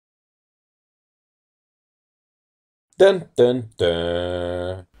Dun dun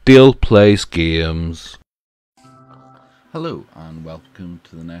dun. Dill plays games. Hello and welcome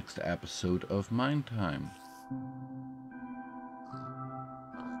to the next episode of Minetime.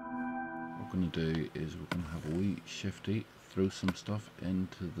 What we're going to do is we're going to have a wee shifty, throw some stuff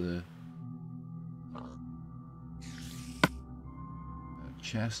into the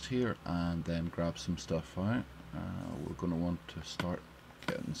chest here and then grab some stuff out. We're going to want to start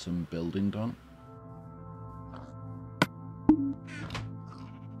getting some building done.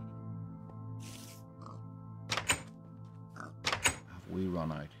 We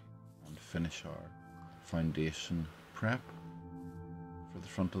run out and finish our foundation prep for the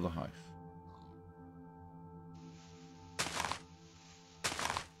front of the house.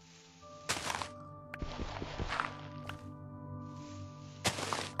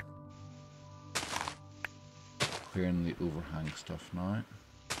 Clearing the overhang stuff now.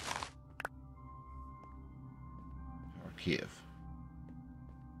 Our cave.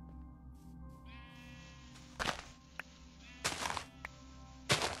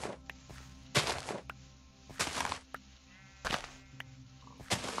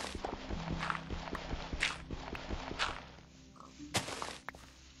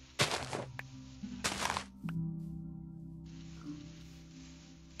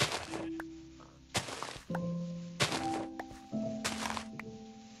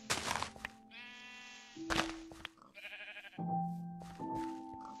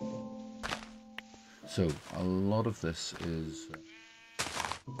 So a lot of this is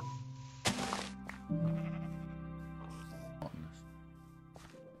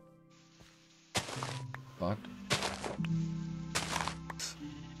but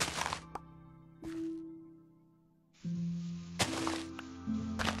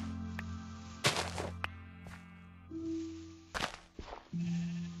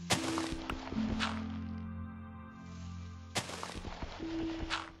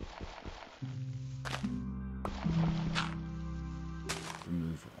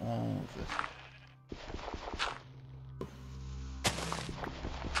remove all of this.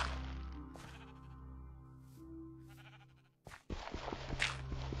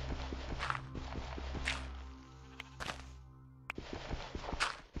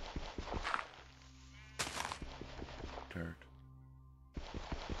 Dirt.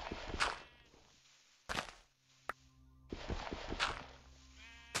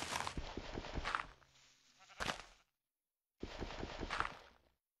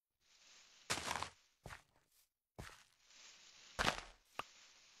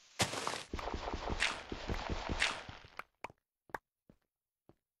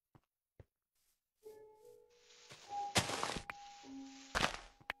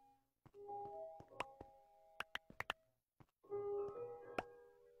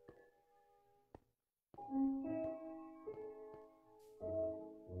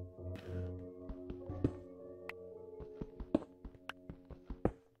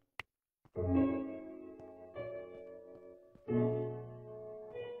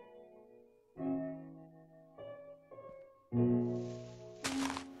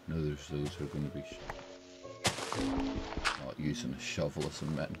 No, there's those who are going to be not using a shovel as a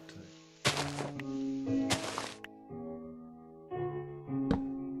meant to.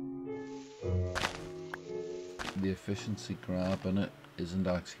 The efficiency grab in it isn't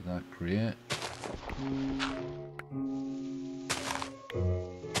actually that great.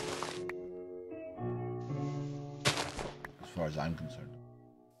 As far as I'm concerned.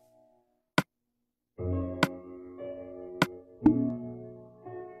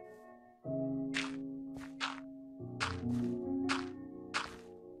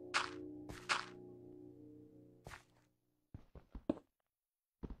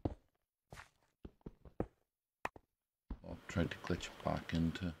 I'll try to glitch back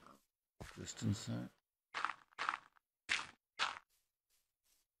into distance there.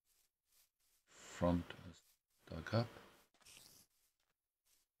 Front is dug up.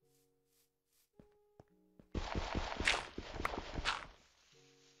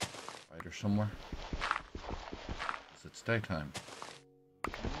 Spider somewhere. It's daytime.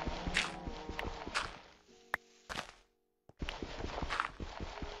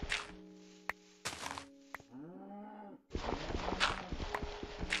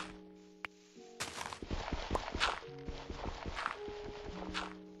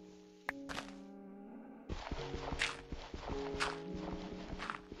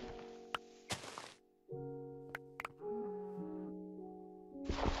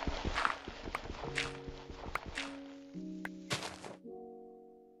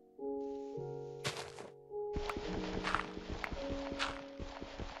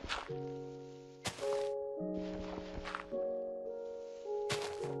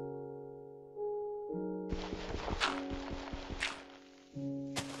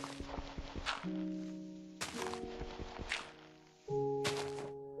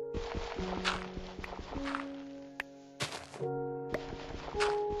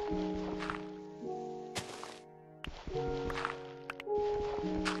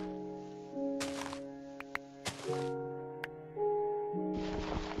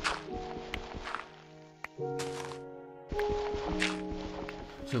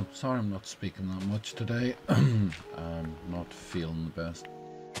 So, sorry I'm not speaking that much today. I'm not feeling the best.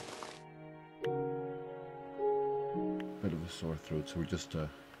 Bit of a sore throat, so we're just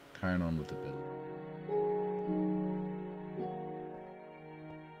carrying on with the build.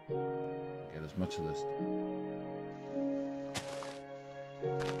 Get as much of this done.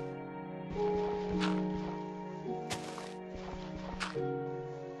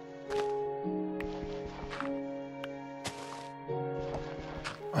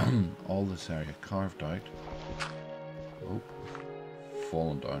 All this area carved out. Oh,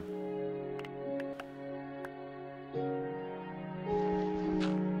 fallen down.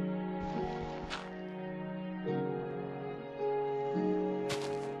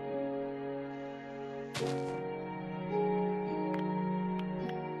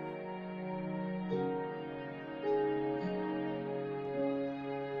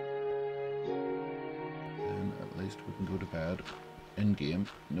 Then at least we can go to bed in game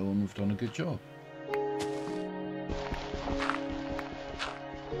knowing we've done a good job.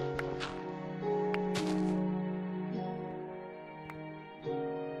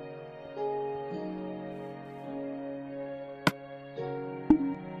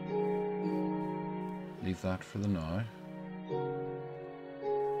 Leave that for the now.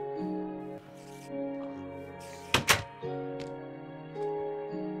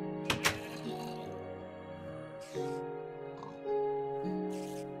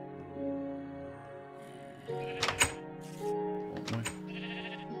 Won't we?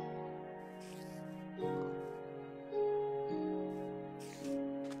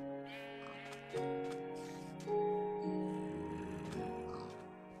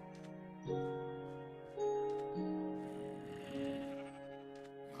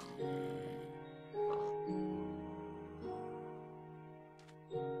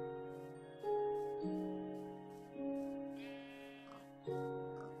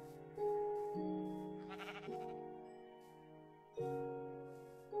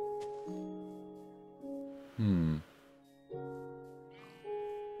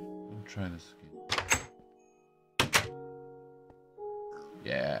 I'll try this again.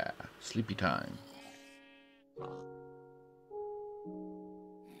 Yeah, sleepy time.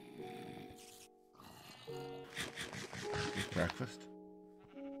 Eat breakfast.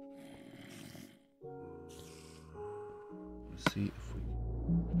 Let's see if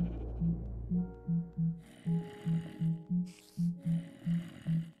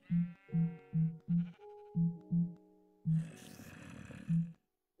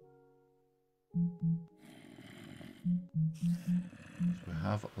we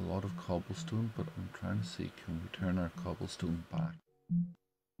have a lot of cobblestone, but I'm trying to see, can we turn our cobblestone back?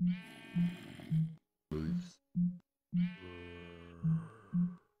 Roofs.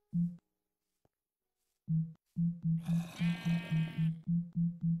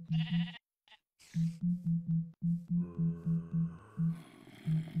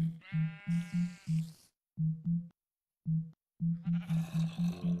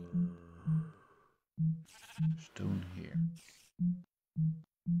 Stone here.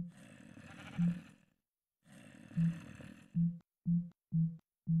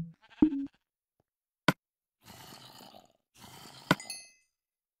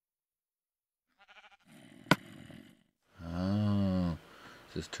 Oh,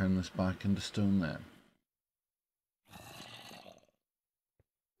 just turn this back into stone then.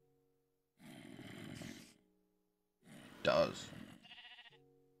 It does.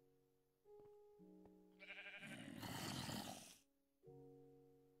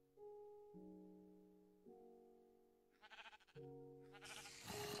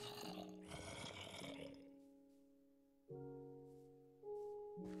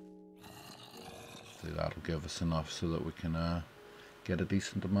 So that'll give us enough so that we can get a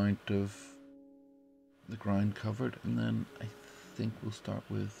decent amount of the ground covered, and then I think we'll start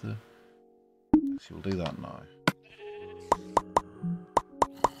with actually we'll do that now.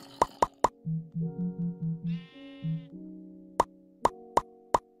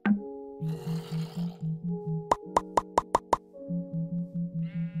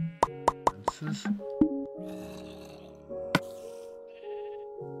 Fences.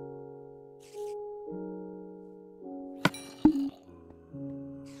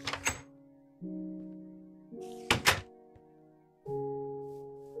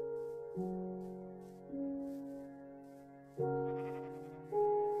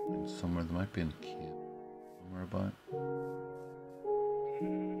 Somewhere there might be a cave somewhere about.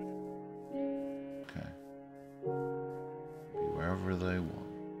 Okay. Be wherever they want.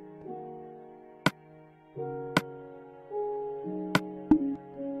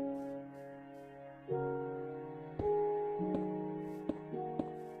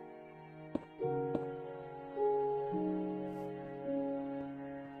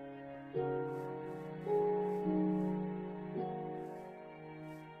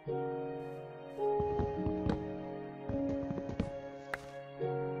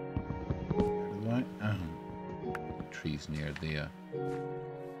 trees near the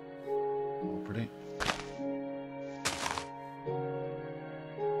property.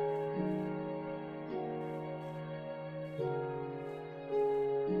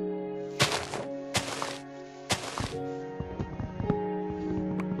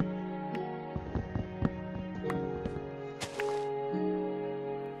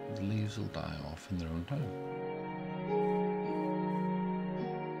 The leaves will die off in their own time.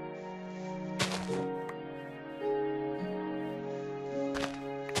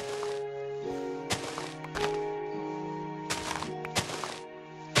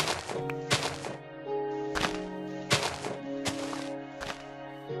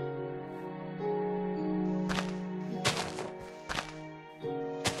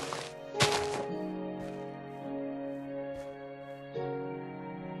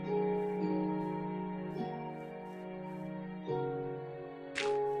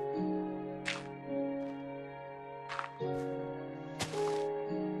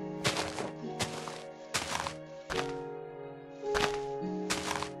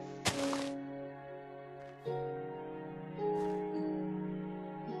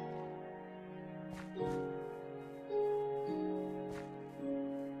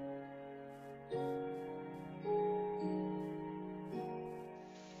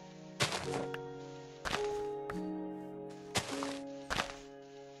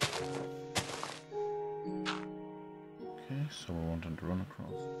 Okay, so we're wanting to run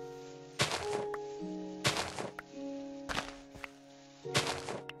across.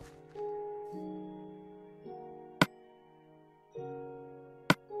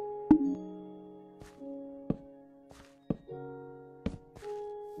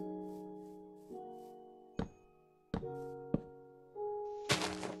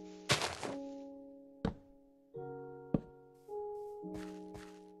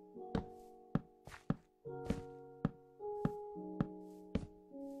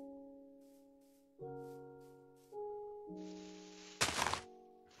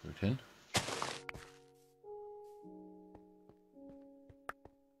 Root in.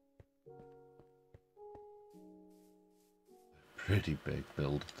 Pretty big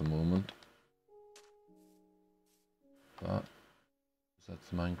build at the moment. But that's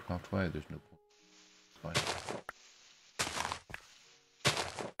the Minecraft way, there's no point. It's fine.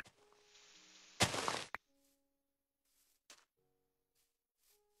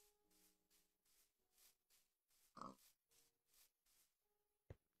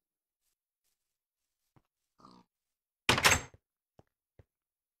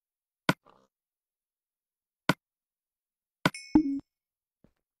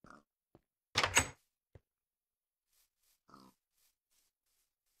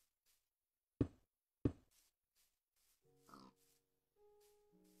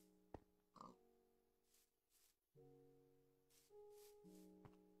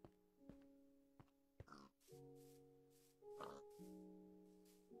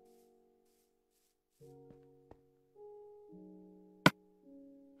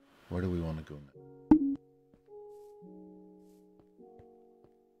 Where do we want to go now?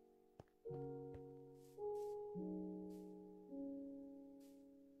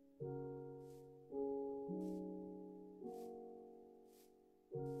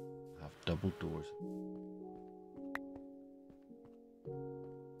 Have double doors.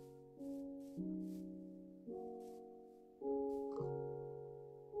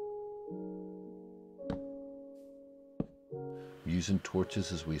 Using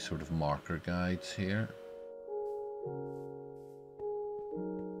torches as we sort of marker guides here.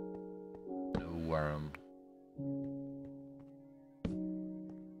 Know where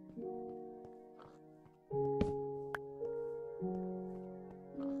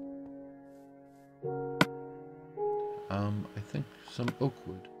I think some oak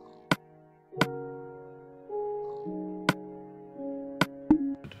wood.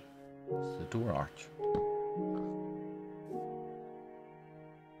 It's the door arch.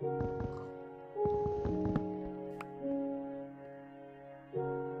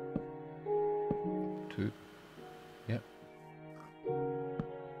 Two. Yep.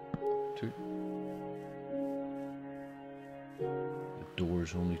 Two. The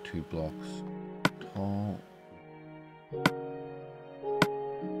door's only 2 blocks tall.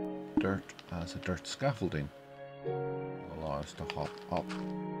 Dirt as a dirt scaffolding will allow us to hop up.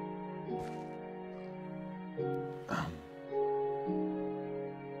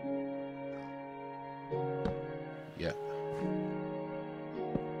 Yeah.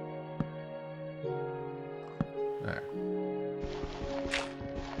 There.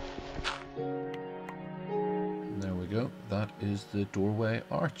 And there we go. That is the doorway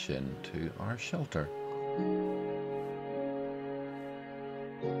arch into our shelter.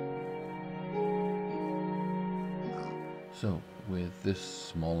 with this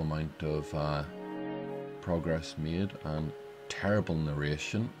small amount of progress made and terrible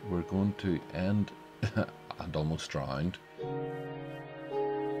narration, we're going to end and almost drowned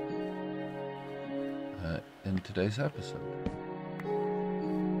in today's episode.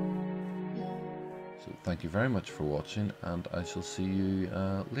 So thank you very much for watching, and I shall see you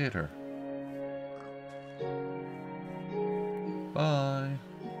later. Bye.